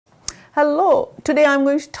Hello, today I'm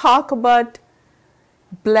going to talk about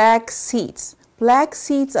black seeds. Black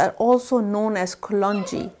seeds are also known as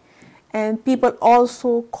Kalonji, and people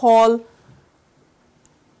also call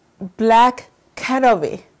black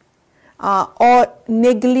caraway or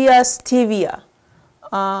Neglia stevia.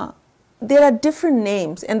 There are different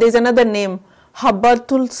names, and there's another name,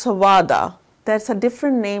 Habatul Sawada. That's a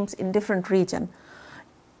different names in different region.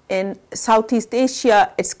 In Southeast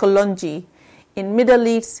Asia, it's Kalonji. In Middle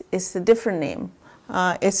East, it's a different name.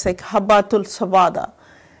 It's like Habatul Sawada.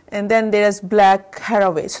 And then there's black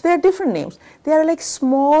caraway. So there are different names. They are like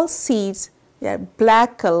small seeds. They are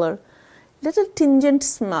black color, little tingent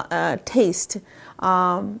taste,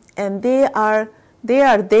 and they are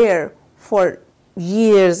there for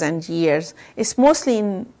years and years. It's mostly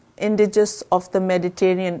in indigenous of the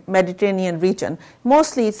Mediterranean region.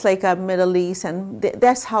 Mostly it's like a Middle East, and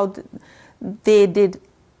that's how they did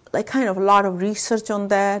like kind of a lot of research on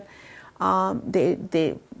that.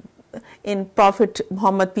 In Prophet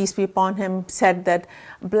Muhammad, peace be upon him, said that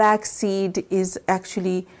black seed is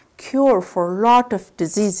actually cure for a lot of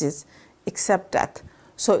diseases except death.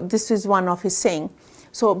 So this is one of his saying.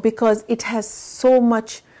 So because it has so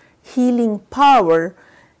much healing power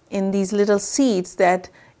in these little seeds that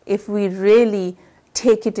if we really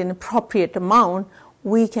take it in appropriate amount,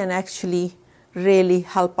 we can actually really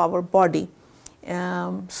help our body.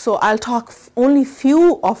 So I'll talk only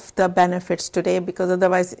few of the benefits today, because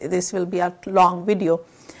otherwise this will be a long video.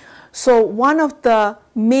 So one of the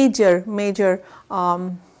major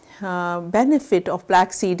benefit of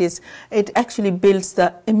black seed is it actually builds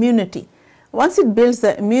the immunity. Once it builds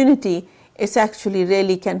the immunity, it's actually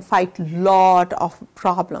really can fight lot of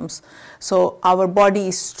problems. So our body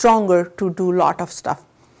is stronger to do lot of stuff,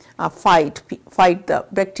 fight the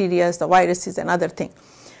bacteria, the viruses, and other thing.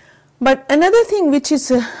 But another thing which is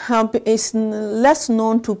less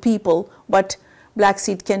known to people, what black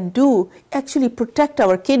seed can do, actually protect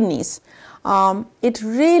our kidneys. It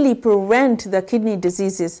really prevents the kidney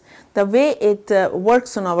diseases. The way it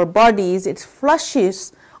works on our bodies, it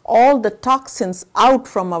flushes all the toxins out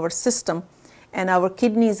from our system, and our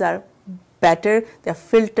kidneys are better, they're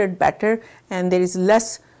filtered better, and there is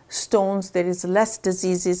less stones, there is less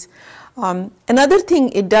diseases. Another thing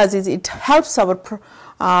it does is it helps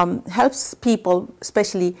helps people,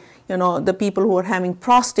 especially the people who are having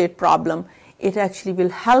prostate problem. It actually will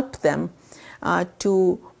help them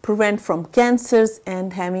to prevent from cancers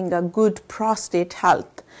and having a good prostate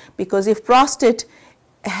health. Because if prostate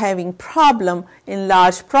having problem,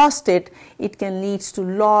 enlarged prostate, it can lead to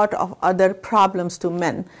lot of other problems to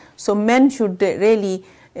men. So men should really,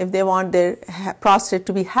 if they want their prostate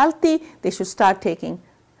to be healthy, they should start taking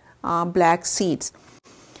black seeds.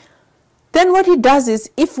 Then what it does is,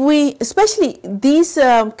 if we, especially these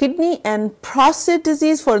kidney and prostate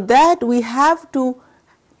disease, for that we have to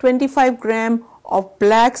 25 gram of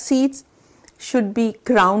black seeds should be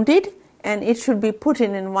grounded, and it should be put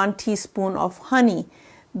in 1 teaspoon of honey.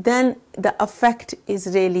 Then the effect is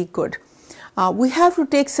really good. We have to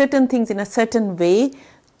take certain things in a certain way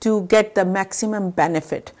to get the maximum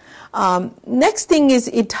benefit. Next thing is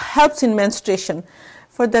it helps in menstruation.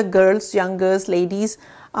 For the girls, young girls, ladies,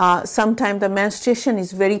 sometimes the menstruation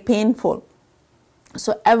is very painful.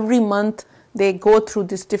 So every month they go through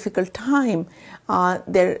this difficult time.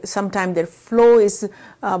 Sometimes their flow is,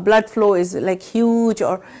 blood flow is like huge,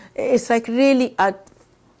 or it's like really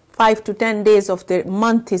 5 to 10 days of the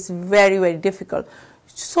month is very, very difficult.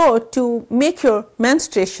 So to make your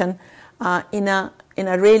menstruation in a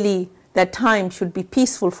really, that time should be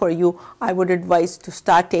peaceful for you, I would advise to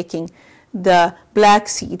start taking the black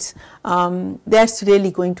seeds. That's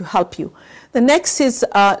really going to help you. The next is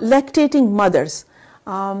lactating mothers.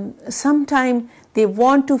 Sometimes they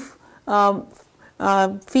want to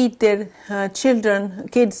feed their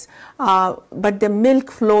kids, but the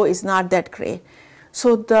milk flow is not that great.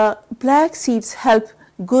 So the black seeds help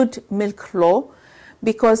good milk flow,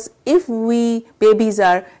 because if babies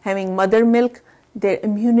are having mother milk, their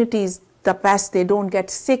immunity is the best, they don't get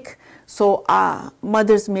sick. So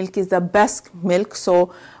mother's milk is the best milk.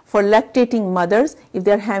 So for lactating mothers, if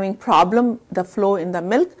they're having problem the flow in the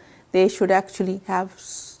milk, they should actually have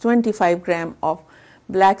 25 gram of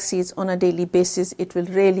black seeds on a daily basis. It will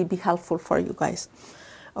really be helpful for you guys.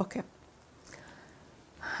 Okay.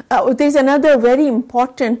 There's another very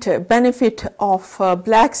important benefit of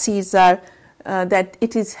black seeds are that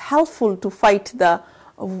it is helpful to fight the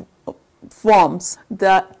worms,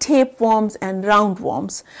 the tapeworms and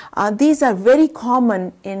roundworms. These are very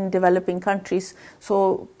common in developing countries.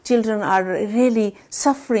 So children are really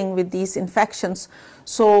suffering with these infections.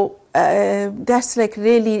 So that's like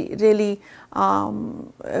really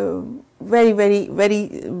very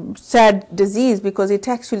sad disease, because it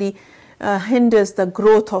actually hinders the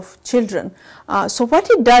growth of children. So what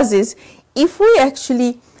it does is, if we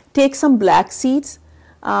actually take some black seeds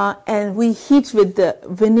and we heat with the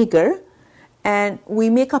vinegar, and we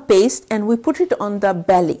make a paste and we put it on the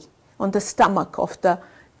belly, on the stomach of the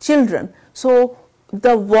children. So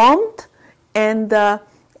the warmth and the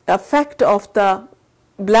effect of the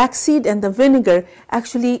black seed and the vinegar,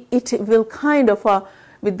 actually it will kind of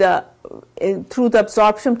with the through the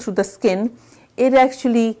absorption through the skin, it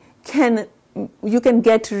actually you can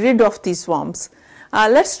get rid of these worms.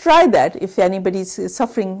 Let's try that if anybody is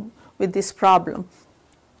suffering with this problem.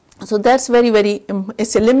 So that's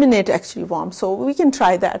it's eliminate actually worms, so we can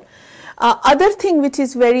try that. Other thing which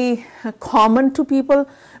is very common to people,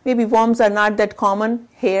 maybe worms are not that common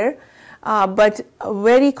here, but a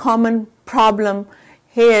very common problem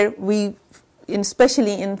here,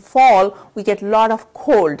 especially in fall, we get a lot of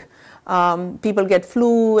cold. People get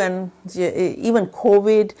flu and even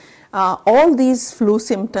COVID. All these flu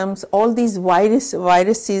symptoms, all these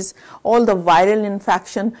viruses, all the viral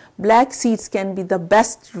infection, black seeds can be the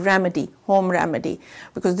best remedy, home remedy,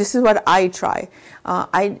 because this is what I try.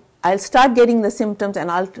 I'll start getting the symptoms, and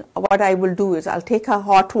what I will do is I'll take a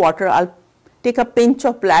hot water, I'll take a pinch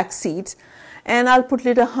of black seeds, and I'll put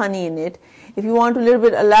little honey in it. If you want a little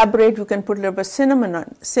bit elaborate, you can put a little bit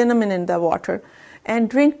cinnamon in the water, and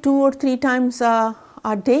drink 2 or 3 times a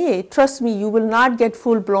day. Trust me, you will not get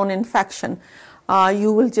full-blown infection.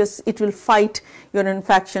 It will fight your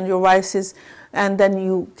infection, your viruses, and then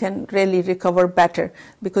you can really recover better,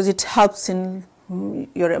 because it helps in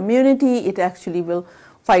your immunity. It actually will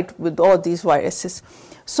fight with all these viruses.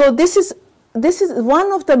 So this is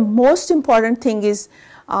one of the most important thing is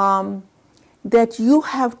that you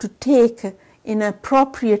have to take in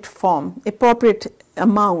appropriate form, appropriate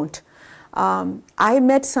amount. I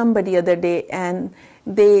met somebody the other day, and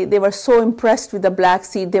they were so impressed with the black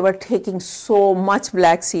seed. They were taking so much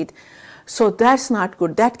black seed. So that's not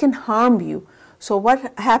good. That can harm you. So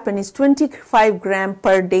what happened is 25 grams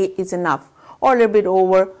per day is enough, or a little bit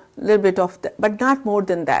over, a little bit of that, but not more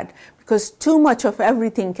than that, because too much of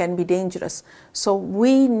everything can be dangerous. So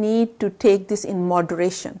we need to take this in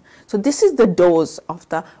moderation. So this is the dose of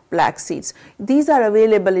the black seeds. These are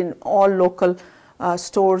available in all local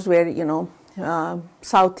stores where,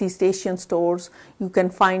 Southeast Asian stores. You can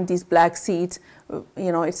find these black seeds.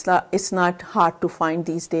 It's not hard to find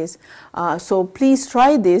these days. So please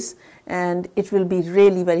try this, and it will be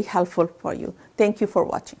really very helpful for you. Thank you for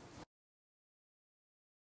watching.